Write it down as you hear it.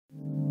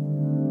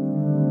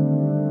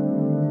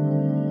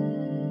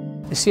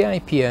The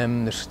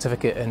CIPM, the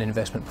Certificate in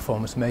Investment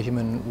Performance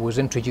Measurement, was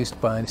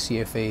introduced by the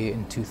CFA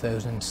in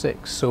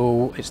 2006,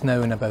 so it's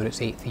now in about its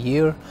 8th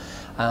year.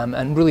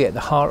 And really at the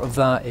heart of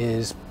that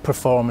is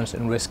performance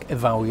and risk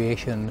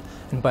evaluation.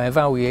 And by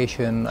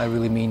evaluation, I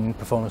really mean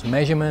performance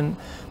measurement,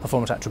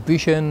 performance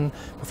attribution,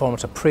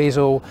 performance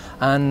appraisal,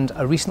 and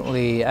a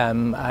recently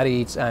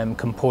added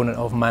component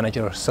of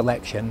manager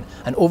selection.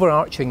 And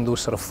overarching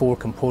those sort of 4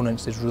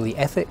 components is really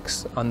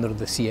ethics under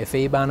the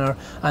CFA banner,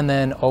 and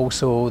then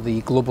also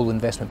the Global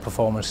Investment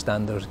Performance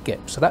Standards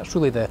GIP. So that's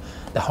really the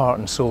heart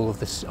and soul of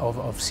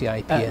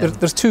CIPM.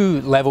 There's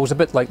 2 levels, a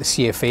bit like the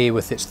CFA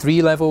with its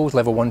 3 levels,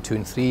 level 1, 2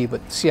 and 3,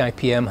 but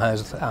CIPM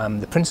has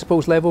the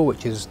principles level,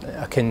 which is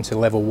akin to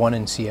level 1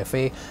 in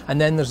CFA, and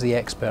then there's the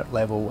expert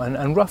level,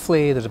 and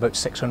roughly there's about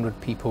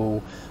 600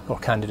 people or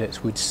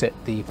candidates would sit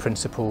the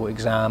principal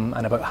exam,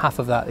 and about half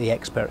of that the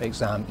expert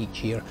exam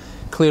each year.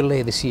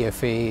 Clearly the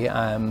CFA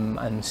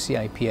and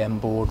CIPM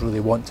board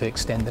really want to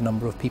extend the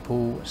number of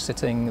people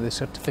sitting the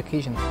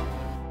certification.